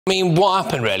I mean, what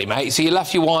happened really, mate? So you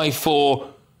left your wife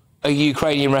for a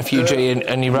Ukrainian refugee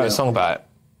and you wrote a song about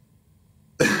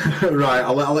it? Right,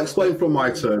 I'll explain from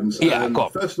my terms. Yeah, go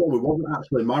on. First of all, we wasn't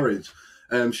actually married.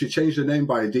 She changed her name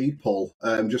by a deed poll,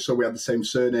 just so we had the same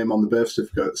surname on the birth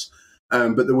certificates.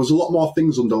 But there was a lot more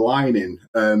things underlining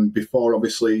before,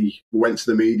 obviously, we went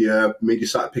to the media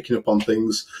started picking up on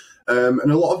things.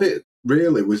 And a lot of it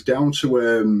really was down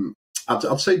to,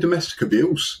 I'd say, domestic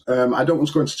abuse. I don't want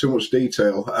to go into too much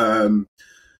detail,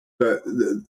 but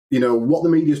you know, what the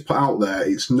media's put out there,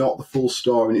 it's not the full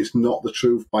story and it's not the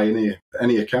truth by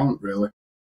any account, really.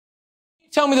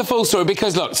 Tell me the full story,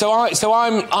 because look, so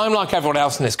I'm like everyone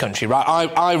else in this country, right?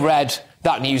 I read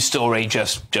that news story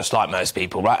just like most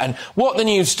people, right? And what the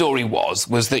news story was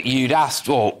that you'd asked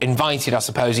or invited, I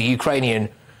suppose, a Ukrainian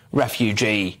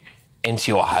refugee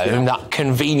into your home that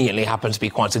conveniently happened to be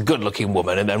quite a good-looking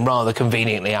woman, and then rather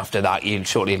conveniently after that you'd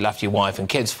shortly left your wife and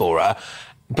kids for her.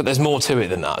 But there's more to it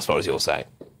than that, as far as you're saying.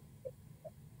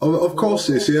 Of course,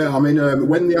 yeah. I mean,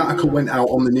 when the article went out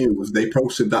on the news, they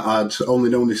posted that I'd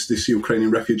only known this Ukrainian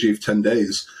refugee for 10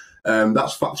 days.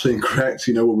 That's factually incorrect.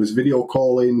 You know, it was video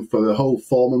calling for the whole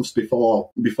 4 months before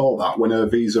that, when her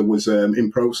visa was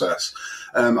in process.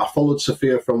 I followed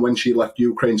Sophia from when she left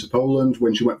Ukraine to Poland,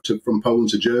 when she went from Poland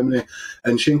to Germany,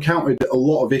 and she encountered a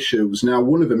lot of issues. Now,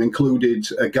 one of them included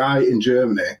a guy in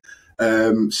Germany,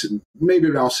 maybe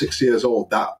around 60 years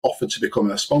old, that offered to become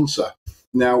her sponsor.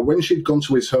 Now, when she'd gone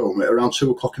to his home at around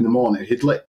 2 o'clock in the morning, he'd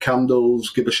lit candles,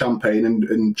 give her champagne,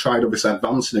 and tried, obviously,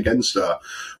 advancing against her.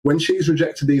 When she's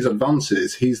rejected these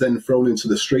advances, he's then thrown into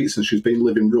the streets, and she's been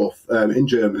living rough in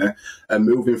Germany and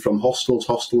moving from hostel to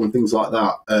hostel and things like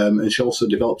that. And she also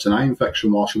developed an eye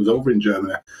infection while she was over in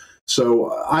Germany.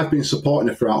 So I've been supporting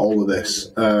her throughout all of this,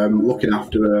 looking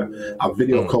after her, I've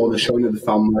video calling her, showing her the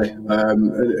family,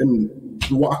 and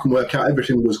what I can work out,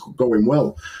 everything was going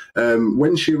well.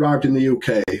 When she arrived in the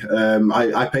UK,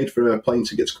 I paid for her plane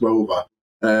ticket to come over,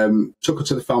 took her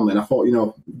to the family, and I thought, you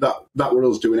know, that were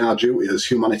us doing our duty as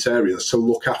humanitarians to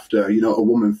look after, you know, a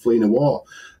woman fleeing a war.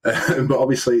 But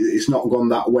obviously, it's not gone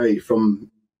that way from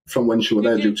when she was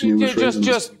there due to numerous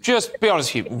reasons. Just be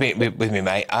honest with me,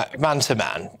 mate. Man to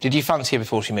man, did you fancy her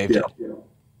before she moved in?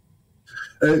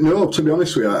 No, to be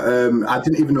honest with you, I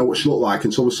didn't even know what she looked like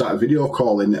until we started video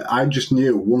calling. I just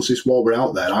knew once this war were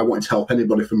out there, I wanted to help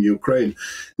anybody from Ukraine.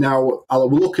 Now, I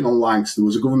was looking online, so there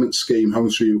was a government scheme,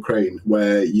 Homes for Ukraine,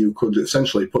 where you could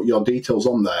essentially put your details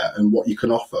on there and what you can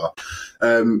offer.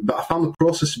 But I found the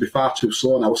process to be far too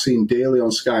slow, and I was seeing daily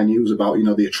on Sky News about, you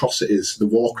know, the atrocities, the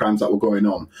war crimes that were going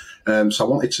on. So I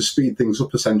wanted to speed things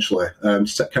up, essentially, to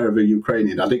take care of a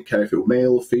Ukrainian. I didn't care if it was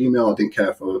male, female, I didn't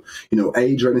care for, you know,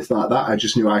 age or anything like that. I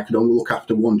just knew I could only look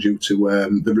after one due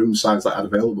to the room size that I had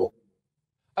available.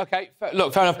 OK,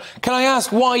 look, fair enough. Can I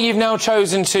ask why you've now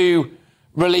chosen to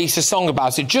release a song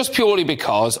about it? Just purely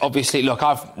because, obviously, look,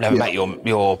 I've never met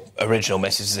your original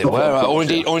missus, as it were, or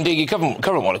indeed your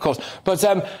current one, of course. But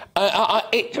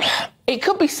it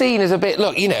could be seen as a bit,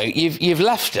 look, you know, you've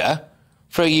left her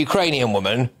for a Ukrainian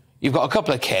woman, you've got a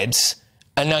couple of kids,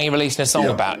 and now you're releasing a song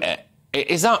about it.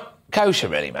 Is that kosher,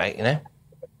 really, mate, you know?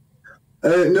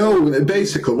 No,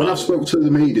 basically, when I spoke to the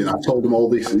media and I told them all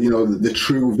this, you know, the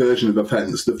true version of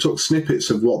events, they've took snippets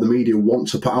of what the media want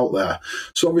to put out there.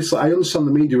 So obviously, I understand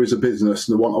the media is a business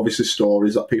and they want, obviously,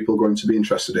 stories that people are going to be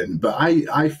interested in. But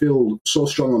I feel so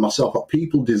strongly myself that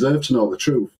people deserve to know the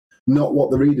truth, not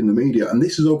what they read in the media. And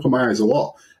this has opened my eyes a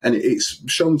lot. And it's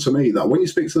shown to me that when you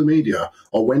speak to the media,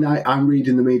 or when I'm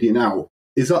reading the media now,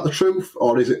 is that the truth,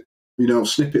 or is it, you know,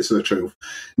 snippets of the truth?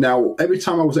 Now, every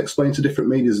time I was explaining to different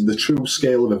medias the true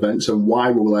scale of events and why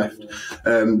we were left,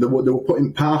 they were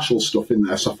putting partial stuff in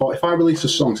there. So I thought, if I release a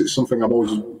song, it's something I've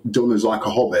always done as like a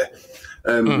hobby,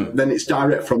 then it's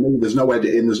direct from me. There's no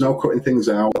editing, there's no cutting things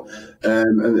out,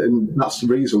 and that's the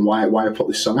reason why I put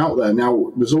this song out there.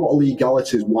 Now, there's a lot of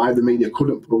legalities why the media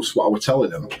couldn't post what I was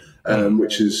telling them,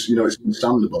 which is, you know, it's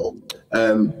understandable.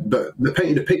 But they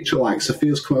painted a picture like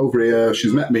Sophia's come over here,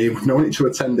 she's met me, we've known each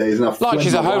other 10 days, and I've like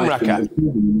she's a home wrecker.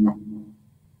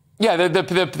 Yeah,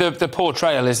 the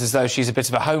portrayal is as though she's a bit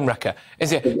of a home wrecker.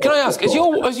 Is it? Can I ask, has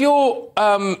your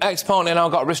ex-partner now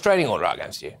got a restraining order out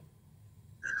against you?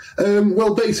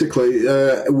 Well, basically,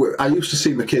 I used to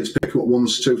see my kids pick up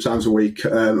 1-2 times a week,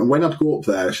 and when I'd go up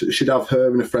there, she'd have her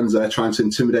and her friends there trying to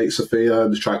intimidate Sophia,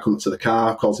 to try to come up to the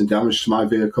car, causing damage to my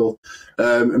vehicle.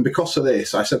 And because of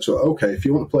this, I said to her, OK, if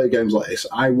you want to play games like this,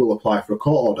 I will apply for a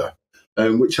court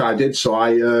order, which I did. So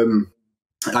I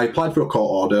I applied for a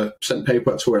court order, sent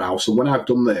paperwork to her house, and when I've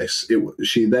done this,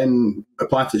 she then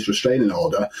applied for this restraining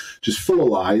order, just full of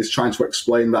lies, trying to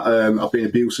explain that I've been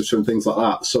abusive to her and things like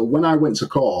that. So when I went to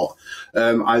court,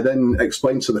 I then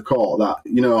explained to the court that,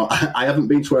 you know, I haven't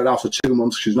been to her house for 2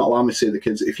 months. She's not allowing me to see the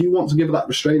kids. If you want to give her that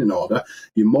restraining order,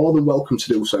 you're more than welcome to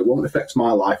do so. It won't affect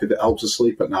my life if it helps her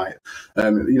sleep at night.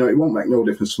 You know, it won't make no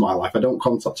difference to my life. I don't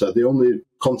contact her. The only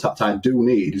contact I do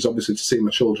need is obviously to see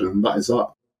my children, and that is that.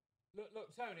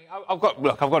 Tony, I've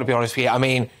got to be honest with you. I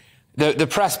mean, the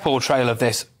press portrayal of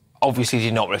this obviously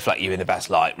did not reflect you in the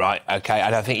best light, right? Okay,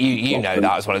 and I think you know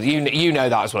that as well as you know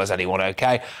that as well as anyone.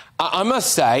 Okay, I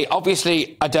must say,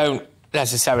 obviously, I don't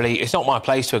necessarily. It's not my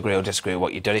place to agree or disagree with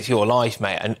what you've done. It's your life,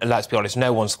 mate. And let's be honest,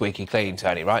 no one's squeaky clean,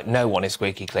 Tony. Right? No one is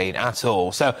squeaky clean at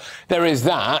all. So there is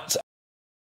that.